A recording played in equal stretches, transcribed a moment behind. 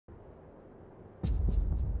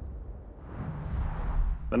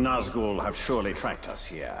The Nazgul have surely tracked us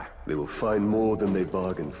here. They will find more than they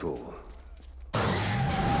bargained for.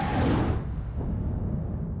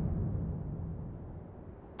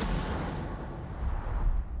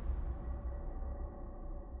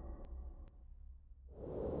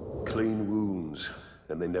 Clean wounds,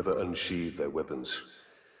 and they never unsheathe their weapons.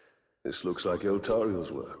 This looks like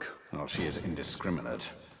Eltariel's work. Well, she is indiscriminate.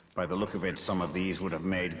 By the look of it, some of these would have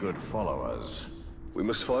made good followers. We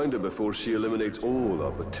must find her before she eliminates all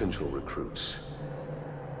our potential recruits.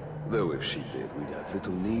 Though if she did, we'd have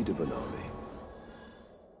little need of an army.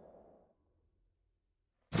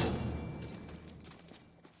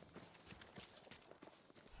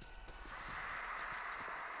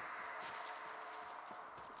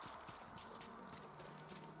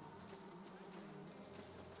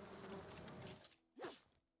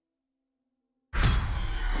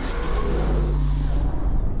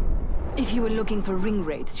 If you were looking for ring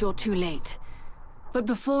wraiths, you're too late. But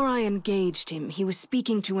before I engaged him, he was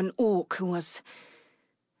speaking to an orc who was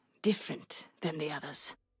different than the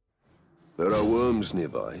others. There are worms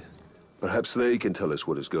nearby. Perhaps they can tell us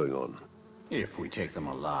what is going on. If we take them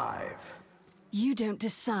alive. You don't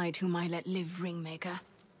decide whom I let live, Ringmaker.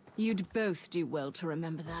 You'd both do well to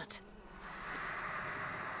remember that.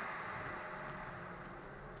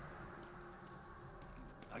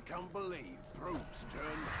 I can't believe brutes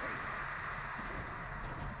turned traitor.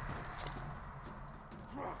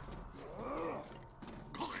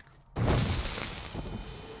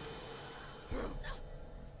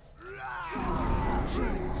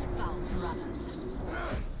 Foul brothers.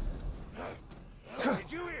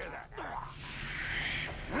 Did you hear that?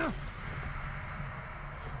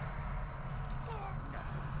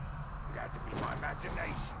 It had to be my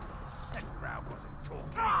imagination. That crowd wasn't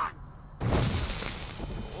talking.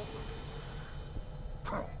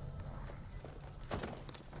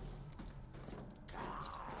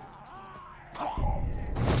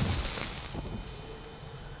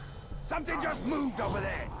 Something just moved over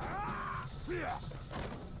there!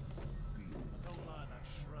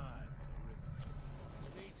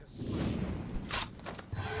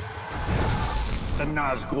 The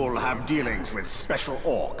Nazgul have dealings with special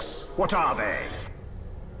orcs. What are they?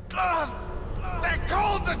 They're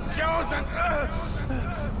called the Chosen!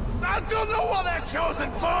 I don't know what they're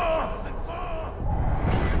chosen for!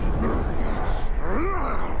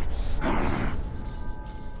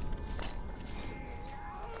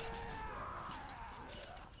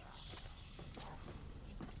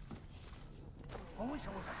 I wish I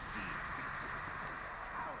was a sea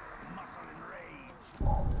tower of muscle and rage.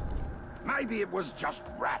 Maybe it was just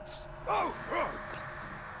rats. Oh!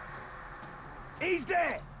 He's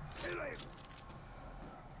there! Kill him!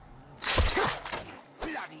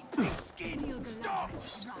 Bloody pigskin! Stop!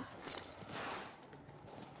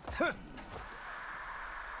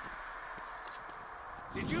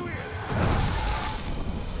 Did you hear that?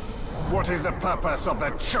 What is the purpose of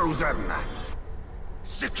the Chosen?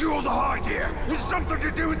 Secure the hide here! It's something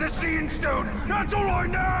to do with the Seeing Stone! That's all I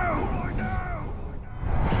know!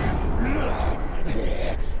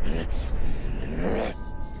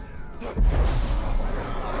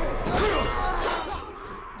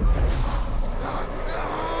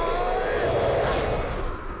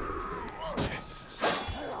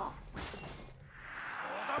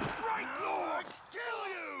 The Bright Lord! Kill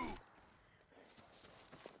you!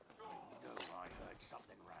 I heard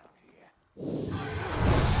something round here.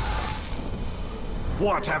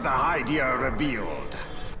 What have the Hydia revealed?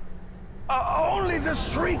 Only the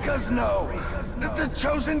Shriekers know. The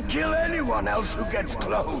Chosen kill anyone else who gets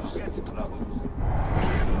close.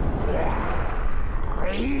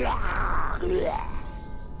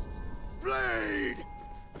 Blade!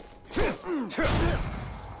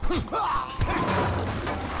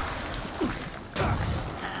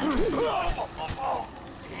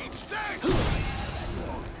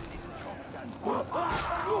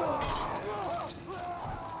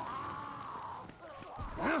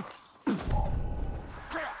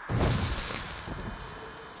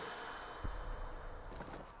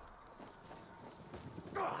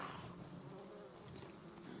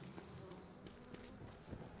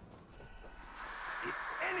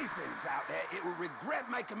 Anything's out there, it will regret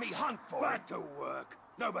making me hunt for it. Back to work.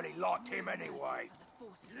 Nobody liked him anyway.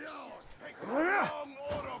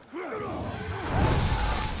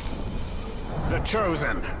 The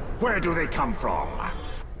Chosen, where do they come from?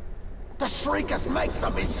 The Shriekers make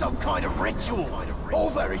them in some kind of ritual. All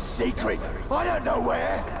very secret. I don't know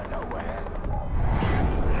where.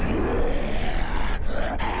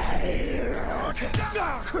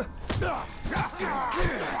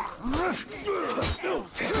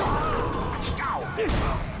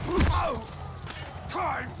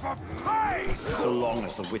 Time for pain! So long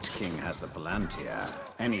as the Witch King has the Palantir,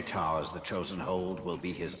 any towers the Chosen hold will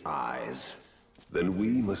be his eyes. Then we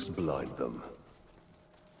must blind them.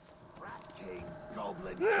 Rat King,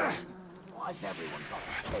 Goblin King. Why's everyone got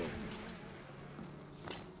a king?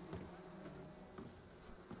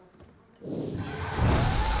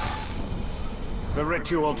 The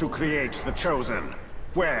ritual to create the Chosen.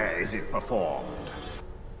 Where is it performed?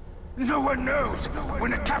 No one knows.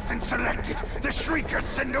 When a captain's selected, the Shriekers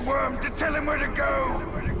send a worm to tell him where to go.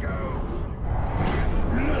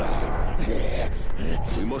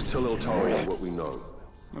 We must tell Eltariel what we know.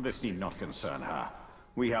 This need not concern her.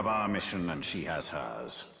 We have our mission and she has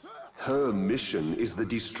hers. Her mission is the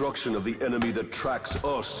destruction of the enemy that tracks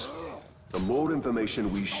us. The more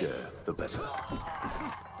information we share, the better.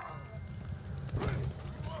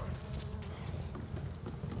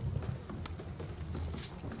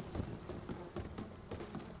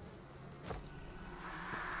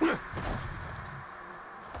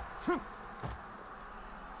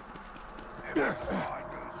 Never tried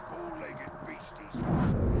those four-legged beasties.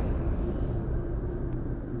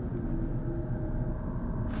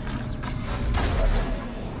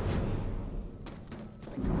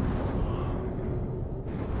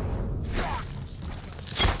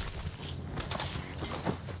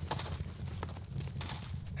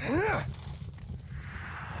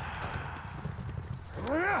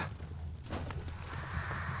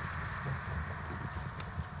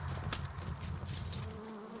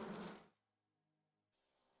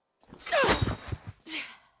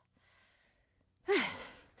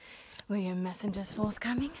 Were your messengers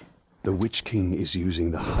forthcoming? The Witch King is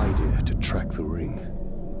using the Hydir to track the ring.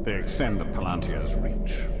 They extend the Palantir's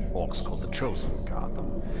reach. Orcs called the Chosen guard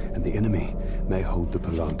them. And the enemy may hold the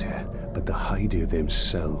Palantir, but the Hydir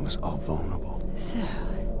themselves are vulnerable. So,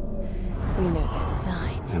 we know their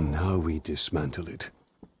design. And now we dismantle it.